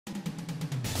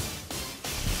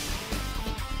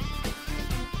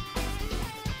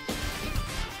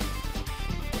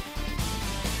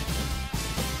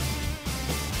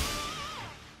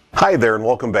Hi there and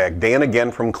welcome back. Dan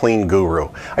again from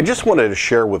CleanGuru. I just wanted to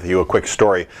share with you a quick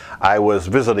story. I was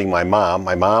visiting my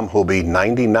mom who'll be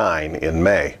 99 in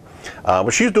May.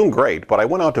 She's doing great, but I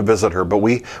went out to visit her, but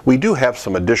we do have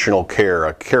some additional care,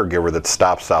 a caregiver that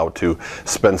stops out to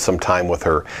spend some time with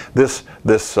her. This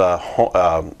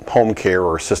home care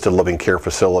or assisted living care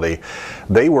facility,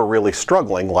 they were really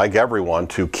struggling, like everyone,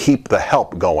 to keep the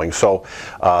help going. So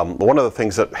one of the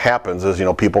things that happens is,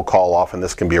 people call off and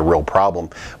this can be a real problem.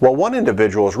 Well, one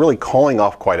individual is really calling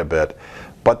off quite a bit,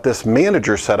 but this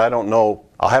manager said, I don't know,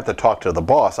 I'll have to talk to the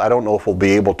boss. I don't know if we'll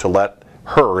be able to let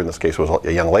her, in this case was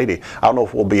a young lady, I don't know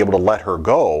if we'll be able to let her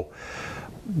go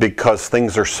because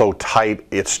things are so tight.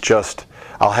 It's just,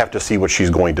 I'll have to see what she's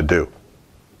going to do.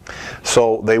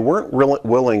 So they weren't really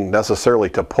willing necessarily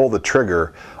to pull the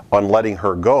trigger on letting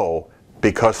her go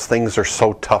because things are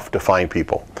so tough to find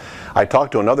people. I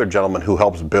talked to another gentleman who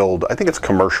helps build, I think it's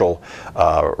commercial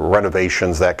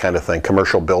renovations, that kind of thing,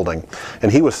 commercial building.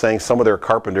 And he was saying some of their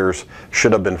carpenters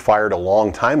should have been fired a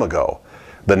long time ago.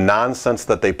 The nonsense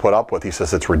that they put up with, he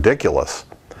says, it's ridiculous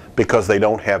because they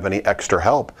don't have any extra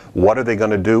help. What are they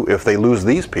going to do if they lose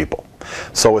these people?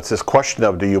 So it's this question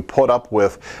of, do you put up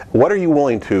with, what are you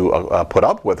willing to put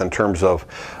up with in terms of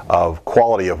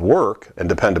quality of work and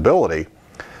dependability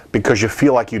because you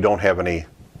feel like you don't have any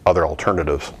other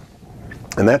alternatives?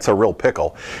 And that's a real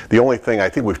pickle. The only thing, I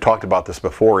think we've talked about this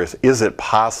before, is it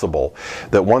possible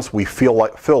that once we feel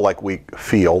like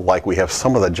we have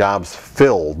some of the jobs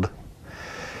filled,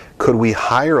 could we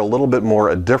hire a little bit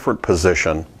more a different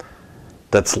position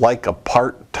that's like a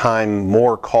part-time,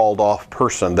 more called off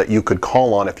person that you could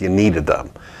call on if you needed them?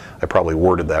 I probably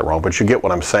worded that wrong, but you get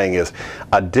what I'm saying, is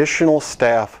additional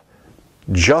staff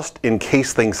just in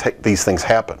case these things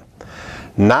happen.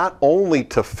 Not only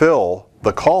to fill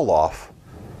the call off,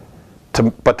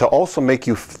 but to also make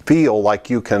you feel like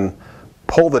you can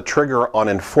pull the trigger on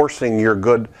enforcing your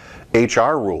good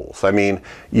HR rules. I mean,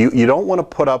 you don't want to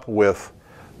put up with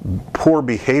poor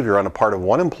behavior on the part of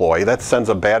one employee. That sends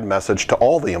a bad message to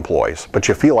all the employees, but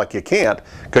you feel like you can't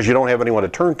because you don't have anyone to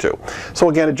turn to. So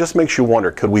again, it just makes you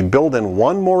wonder, could we build in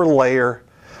one more layer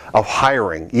of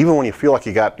hiring, even when you feel like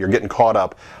you're getting caught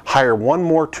up, hire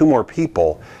two more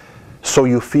people so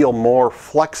you feel more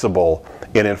flexible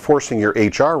in enforcing your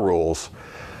HR rules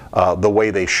the way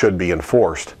they should be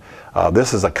enforced.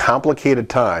 This is a complicated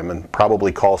time and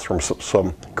probably calls for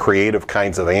some creative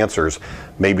kinds of answers.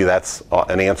 Maybe that's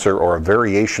an answer or a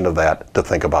variation of that to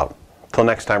think about. Till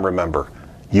next time, remember,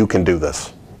 you can do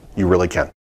this. You really can.